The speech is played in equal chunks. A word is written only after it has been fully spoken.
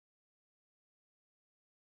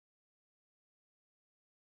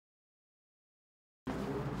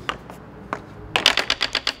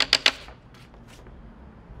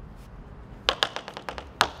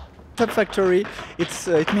Tap Factory,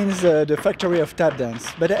 it means the factory of tap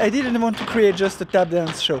dance. But I didn't want to create just a tap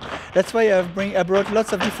dance show. That's why I brought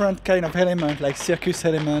lots of different kind of elements, like circus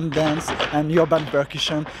element, dance, and urban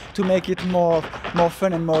percussion, to make it more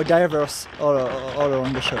fun and more diverse all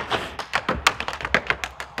around the show.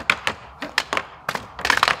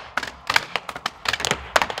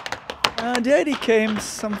 The idea came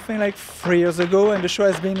something like 3 years ago, and the show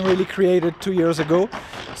has been really created 2 years ago.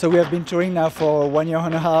 So we have been touring now for 1 year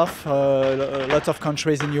and a half, lots of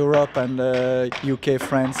countries in Europe and UK,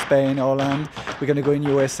 France, Spain, Holland. We're going to go in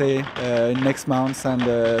USA next month,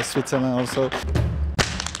 and Switzerland also.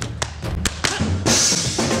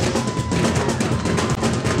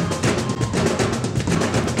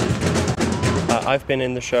 I've been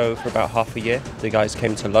in the show for about half a year. The guys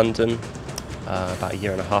came to London about 1.5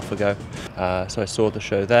 years ago. So I saw the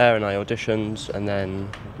show there and I auditioned, and then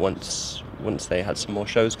once they had some more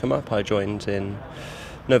shows come up, I joined in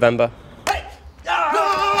November.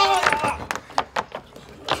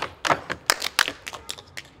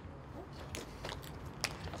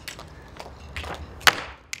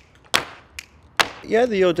 Yeah,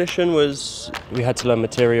 the audition was, we had to learn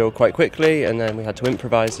material quite quickly, and then we had to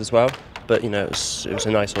improvise as well. But you know, it was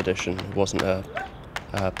a nice audition. It wasn't a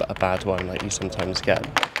bad one like you sometimes get.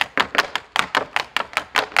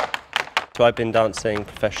 So I've been dancing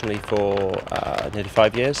professionally for nearly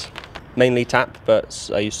 5 years, mainly tap, but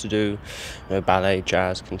I used to do ballet,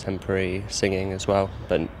 jazz, contemporary, singing as well,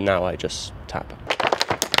 but now I just tap.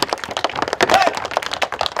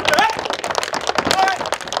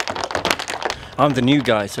 I'm the new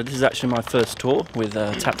guy, so this is actually my first tour with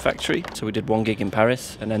Tap Factory. So we did 1 gig in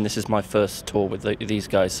Paris, and then this is my first tour with these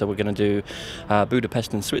guys. So we're going to do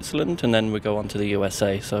Budapest in Switzerland, and then we go on to the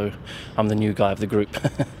USA. So I'm the new guy of the group.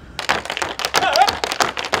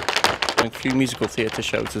 A few musical theatre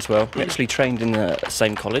shows as well. We actually trained in the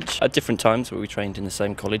same college at different times, but we trained in the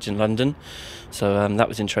same college in London. So that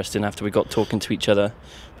was interesting after we got talking to each other.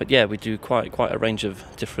 But yeah, we do quite a range of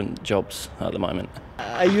different jobs at the moment.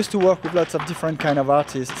 I used to work with lots of different kind of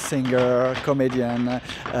artists, singer, comedian,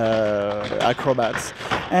 acrobats,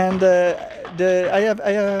 and I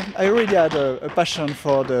already had a passion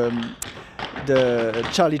for the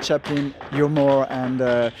Charlie Chaplin humor and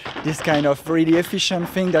this kind of really efficient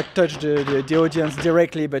thing that touched the audience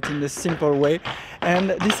directly, but in a simple way.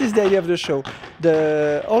 And this is the idea of the show.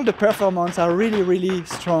 All the performances are really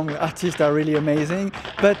strong. Artists are really amazing,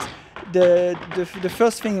 but the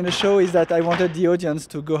first thing in the show is that I wanted the audience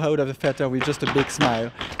to go out of the theater with just a big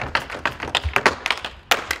smile.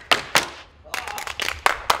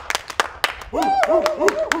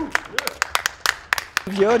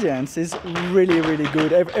 The audience is really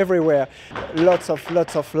good everywhere. Lots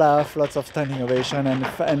of laugh, lots of standing ovation and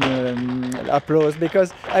applause,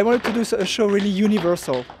 because I wanted to do a show really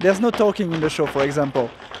universal. There's no talking in the show, for example.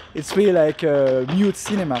 It's really like mute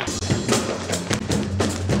cinema.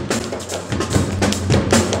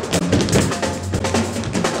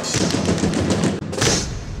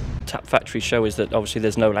 Tap Factory show is that obviously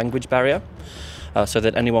there's no language barrier. So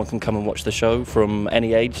that anyone can come and watch the show from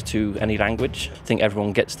any age to any language. I think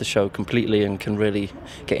everyone gets the show completely and can really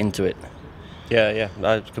get into it. Yeah,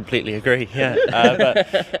 I completely agree. Yeah,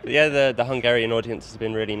 but yeah, the Hungarian audience has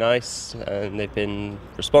been really nice, and they've been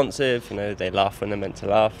responsive. You know, they laugh when they're meant to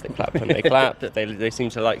laugh. They clap when they clap. They seem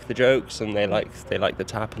to like the jokes, and they like the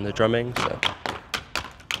tap and the drumming. So.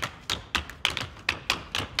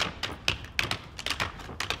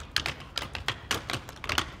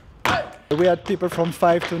 We had people from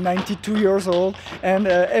 5 to 92 years old, and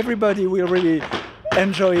everybody will really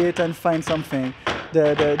enjoy it and find something.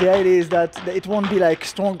 The idea is that it won't be like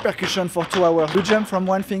strong percussion for 2 hours. We jump from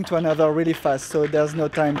one thing to another really fast, so there's no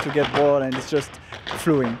time to get bored, and it's just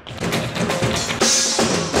flowing.